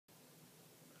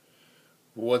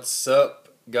What's up,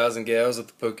 guys and gals of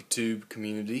the PokeTube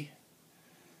community?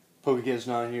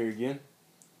 PokeCatch9 here again.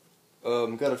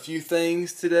 Got a few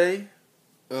things today.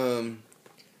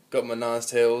 Got my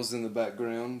Ninetales in the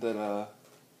background that I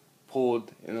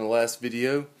pulled in the last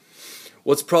video.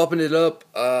 What's propping it up?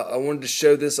 I wanted to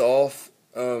show this off,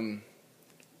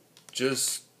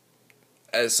 just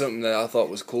as something that I thought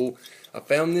was cool. I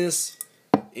found this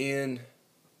in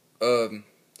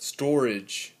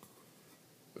storage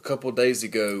a couple days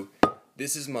ago.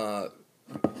 This is my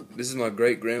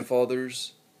great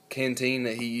grandfather's canteen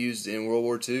that he used in World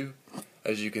War II.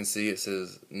 As you can see, it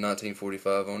says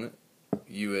 1945 on it,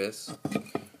 U.S.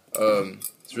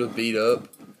 It's really beat up,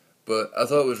 but I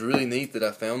thought it was really neat that I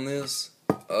found this.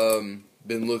 Been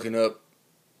looking up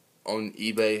on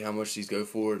eBay how much these go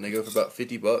for, and they go for about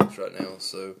 $50 right now.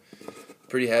 So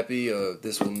pretty happy.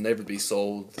 This will never be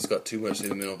sold. It's got too much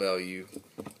sentimental value.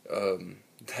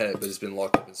 But it's been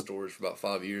locked up in storage for about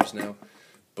 5 years now.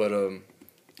 But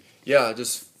yeah, I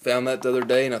just found that the other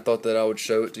day, and I thought that I would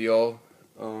show it to y'all.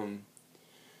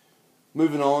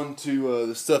 Moving on to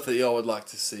the stuff that y'all would like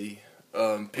to see.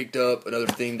 Picked up another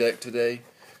theme deck today.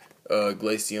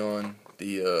 Glaceon,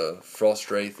 the Frost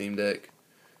Ray theme deck.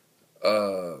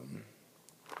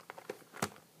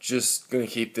 Just gonna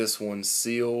keep this one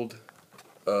sealed.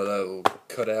 That will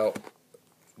cut out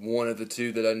one of the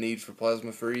two that I need for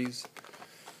Plasma Freeze.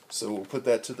 So we'll put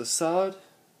that to the side.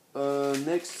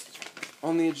 Next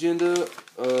on the agenda,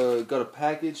 got a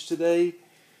package today.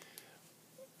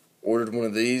 Ordered one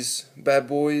of these bad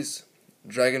boys,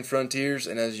 Dragon Frontiers,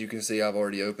 and as you can see, I've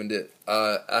already opened it.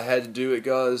 I had to do it,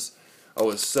 guys. I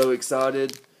was so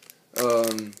excited.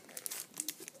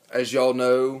 As y'all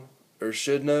know, or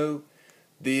should know,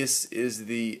 this is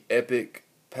the epic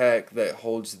pack that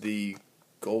holds the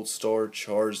Gold Star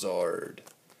Charizard.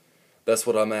 That's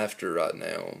what I'm after right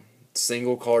now.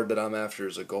 Single card that I'm after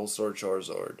is a Gold Star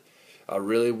Charizard. I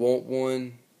really want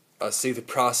one. I see the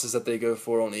prices that they go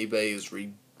for on eBay is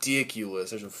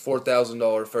ridiculous. There's a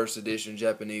 $4,000 first edition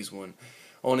Japanese one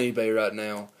on eBay right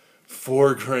now.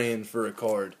 $4,000 for a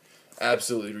card.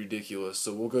 Absolutely ridiculous.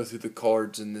 So we'll go through the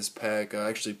cards in this pack. I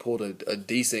actually pulled a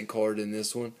decent card in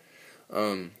this one.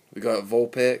 We got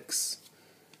Vulpix,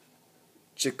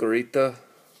 Chikorita,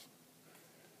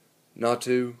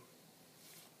 Natu,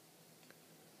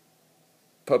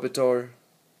 Pupitar,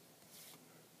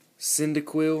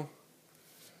 Cyndaquil,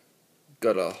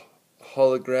 got a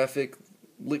holographic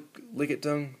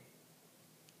Lickitung.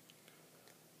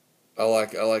 I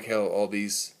like how all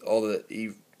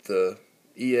the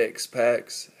EX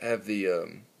packs have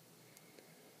the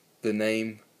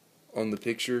name on the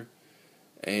picture.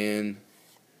 And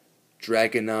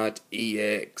Dragonite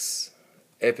EX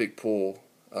epic pull,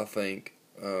 I think.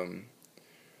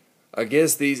 I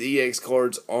guess these EX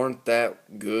cards aren't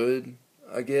that good,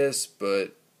 I guess,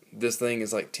 but this thing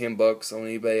is like $10 on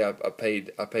eBay. I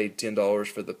paid $10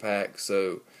 for the pack,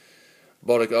 so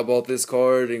I bought this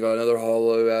card and got another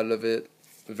holo out of it.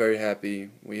 Very happy.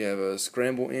 We have a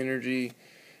Scramble Energy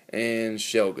and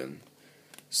Shelgon.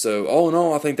 So all in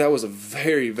all, I think that was a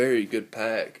very, very good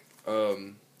pack.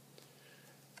 I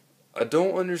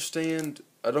don't understand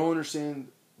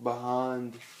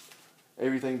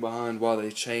everything behind why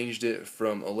they changed it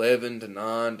from 11 to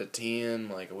 9 to 10.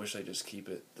 Like, I wish they just keep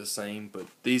it the same, but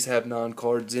these have 9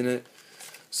 cards in it,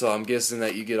 so I'm guessing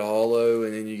that you get a holo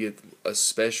and then you get a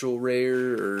special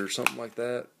rare or something like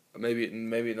that. Maybe it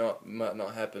might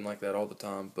not happen like that all the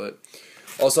time. But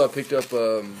also, I picked up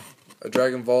a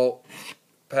Dragon Vault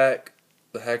pack,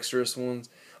 the Haxorus ones.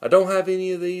 I don't have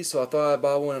any of these, so I thought I'd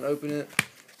buy one and open it.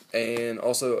 And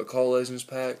also a Call of Legends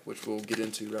pack, which we'll get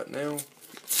into right now.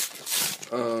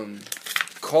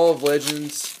 Call of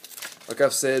Legends, like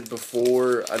I've said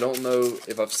before, I don't know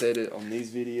if I've said it on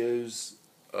these videos,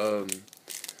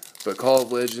 but Call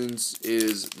of Legends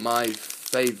is my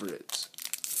favorite,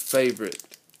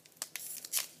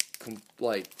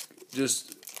 like,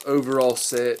 just overall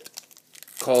set.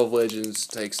 Call of Legends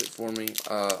takes it for me.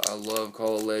 I love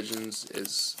Call of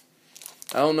Legends.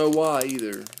 I don't know why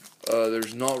either.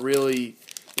 There's not really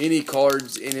any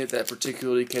cards in it that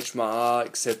particularly catch my eye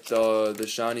except the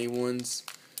shiny ones.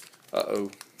 Uh-oh.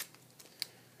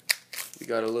 We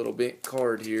got a little bent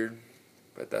card here,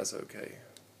 but that's okay.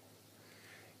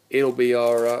 It'll be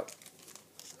alright.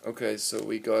 Okay, so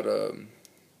we got a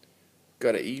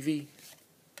Eevee,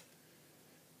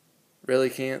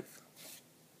 Relicanth,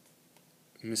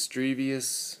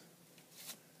 Mischievous,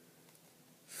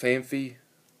 Phanpy,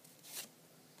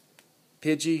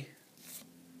 Pidgey.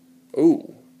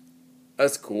 Ooh,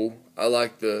 that's cool. I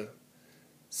like the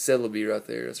Celebi right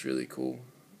there. That's really cool.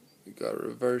 We got a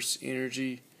Reverse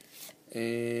Energy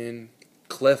and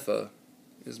Cleffa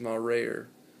is my rare.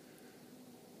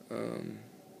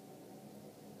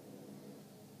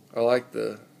 I like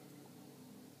the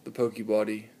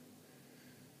Pokebody.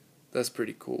 That's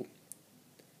pretty cool.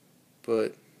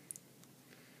 But,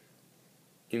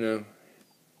 you know,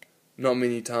 not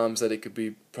many times that it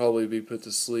could probably be put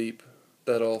to sleep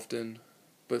that often.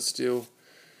 But still,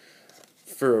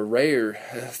 for a rare,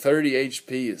 30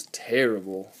 HP is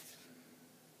terrible.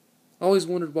 I always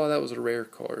wondered why that was a rare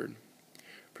card.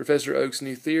 Professor Oak's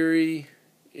New Theory,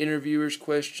 Interviewers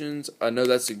Questions. I know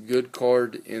that's a good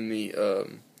card in the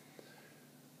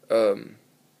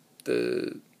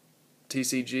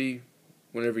TCG.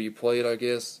 Whenever you play it, I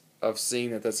guess I've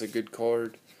seen that's a good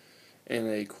card. And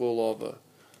a Quilava.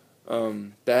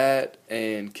 Bat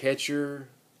and Catcher,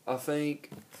 I think.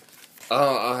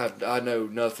 I know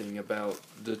nothing about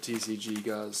the TCG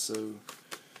guys, so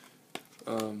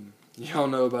y'all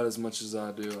know about as much as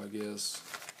I do, I guess.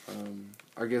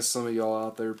 I guess some of y'all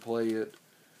out there play it.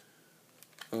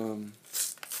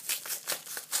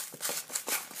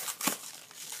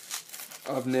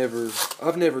 I've never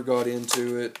got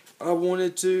into it. I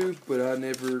wanted to, but I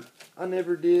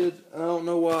never did. I don't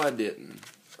know why I didn't.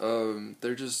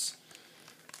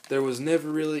 There was never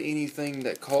really anything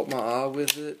that caught my eye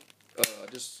with it.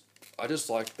 I just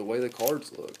liked the way the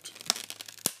cards looked,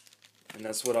 and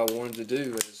that's what I wanted to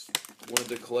do. I just wanted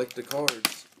to collect the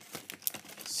cards.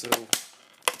 So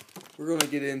we're gonna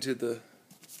get into the.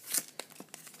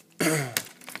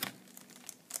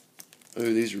 Oh,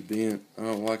 these are bent. I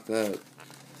don't like that.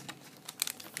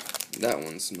 That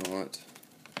one's not.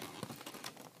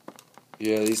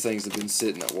 Yeah, these things have been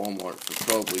sitting at Walmart for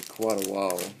probably quite a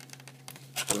while,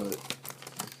 but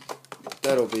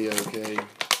that'll be okay.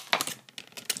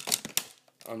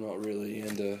 I'm not really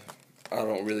into. I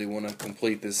don't really want to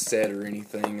complete this set or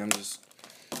anything.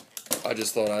 I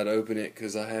just thought I'd open it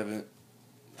because I haven't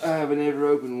ever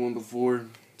opened one before.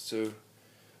 So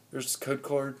there's the code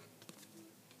card,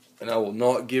 and I will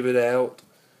not give it out.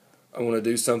 I want to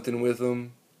do something with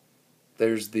them.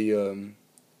 There's the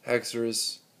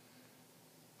Haxorus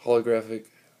holographic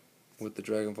with the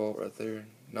Dragon Vault right there.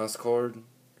 Nice card.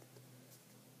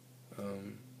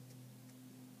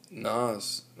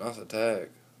 Nice attack.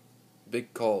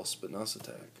 Big cost, but nice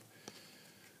attack.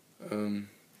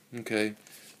 Okay,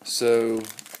 so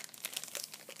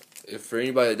if for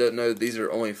anybody that doesn't know, these are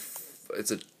only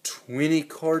it's a 20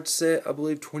 card set, I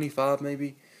believe, 25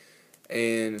 maybe,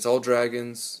 and it's all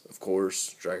dragons, of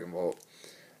course, Dragon Vault,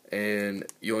 and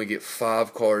you only get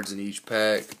 5 cards in each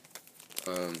pack.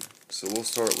 So we'll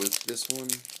start with this one,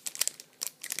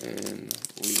 and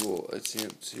we will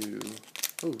attempt to.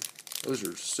 Oh, those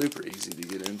are super easy to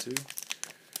get into.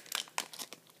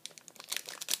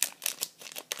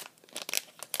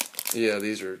 Yeah,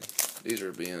 these are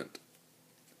bent.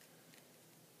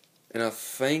 And I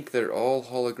think they're all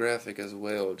holographic as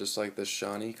well, just like the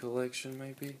shiny collection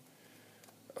maybe.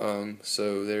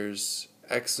 So there's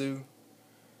Axu.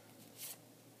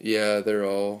 Yeah, they're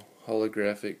all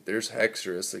holographic. There's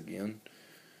Haxorus again.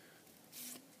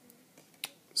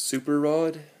 Super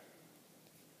Rod.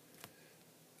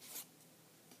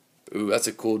 Ooh, that's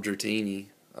a cool Dratini.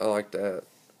 I like that.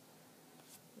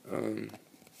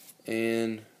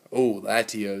 And oh,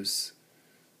 Latios.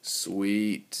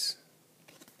 Sweet.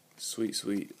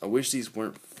 Sweet. I wish these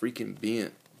weren't freaking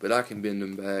bent, but I can bend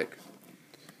them back.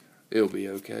 It'll be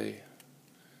okay.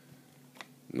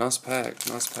 Nice pack.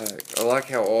 I like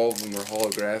how all of them are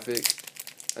holographic.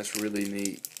 That's really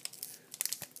neat.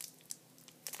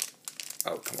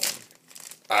 Oh, come on.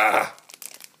 Ah!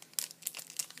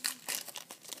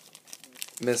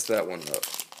 Messed that one up.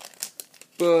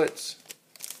 But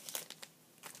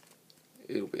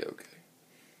it'll be okay.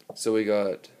 So we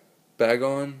got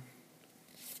Bagon,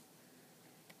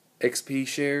 XP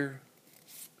Share,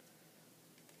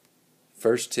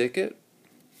 First Ticket,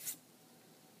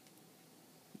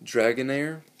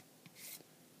 Dragonair,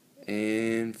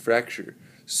 and Fracture.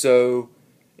 So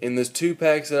in those 2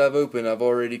 packs that I've opened, I've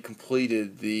already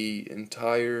completed the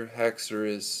entire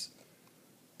Haxorus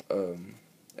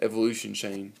evolution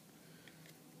chain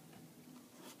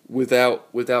without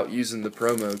using the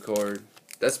promo card.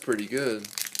 That's pretty good.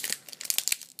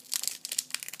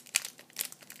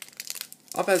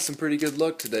 I've had some pretty good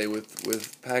luck today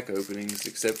with pack openings,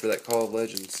 except for that Call of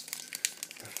Legends.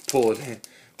 Pull a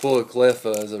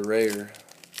Cleffa as a rare.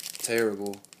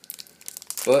 Terrible.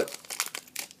 But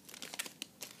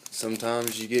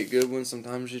sometimes you get good ones,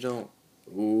 sometimes you don't.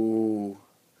 Ooh.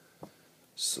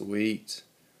 Sweet.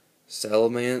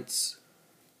 Salamence.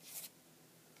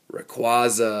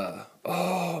 Rayquaza.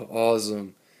 Oh,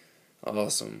 awesome.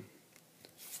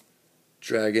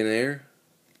 Dragonair.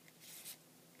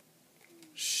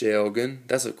 Shelgon.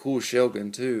 That's a cool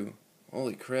Shelgon too.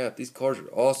 Holy crap, these cards are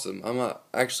awesome. I might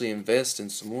actually invest in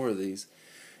some more of these.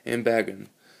 And Bagon.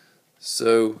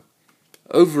 So,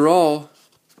 overall,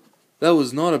 that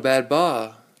was not a bad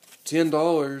buy.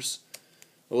 $10,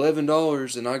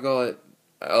 $11, and I got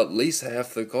at least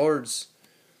half the cards.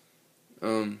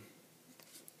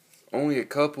 Only a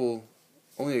couple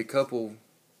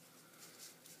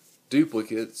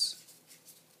duplicates.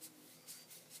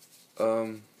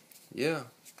 Yeah.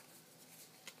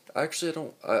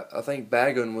 Actually, I think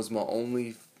Bagon was my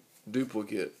only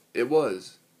duplicate. It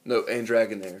was. No, and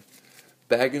Dragonair.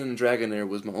 Bagon and Dragonair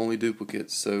was my only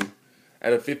duplicates. So,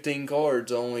 out of 15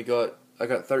 cards, I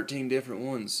got 13 different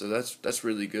ones. So that's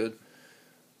really good.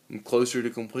 I'm closer to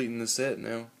completing the set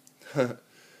now.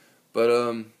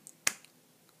 But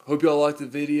hope y'all liked the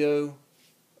video.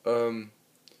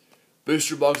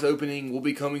 Booster box opening will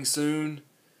be coming soon.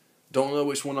 Don't know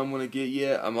which one I'm gonna get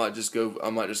yet. I might just go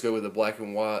with a black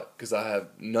and white because I have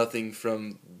nothing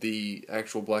from the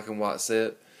actual black and white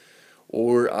set,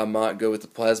 or I might go with the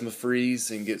plasma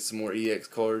freeze and get some more EX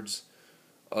cards.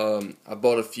 I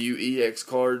bought a few EX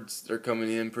cards. They're coming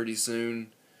in pretty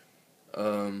soon.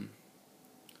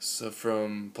 So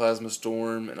from Plasma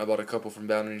Storm, and I bought a couple from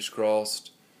Boundaries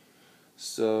Crossed.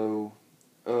 So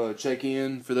check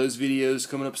in for those videos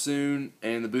coming up soon,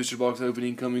 and the booster box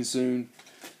opening coming soon.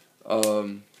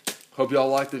 Hope y'all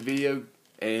liked the video,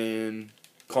 and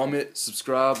comment,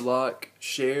 subscribe, like,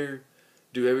 share,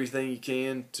 do everything you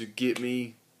can to get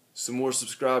me some more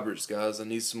subscribers, guys. I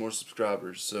need some more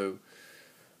subscribers, so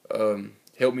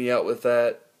help me out with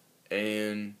that.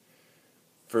 And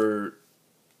for,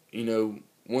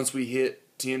 once we hit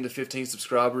 10 to 15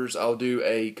 subscribers, I'll do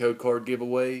a code card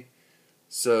giveaway.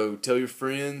 So tell your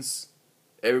friends,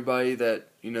 everybody that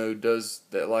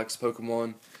that likes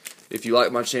Pokemon. If you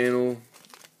like my channel,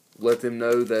 let them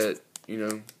know that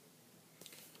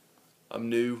I'm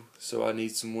new, so I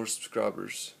need some more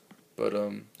subscribers. But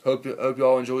hope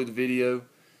y'all enjoyed the video.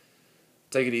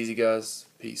 Take it easy, guys.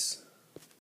 Peace.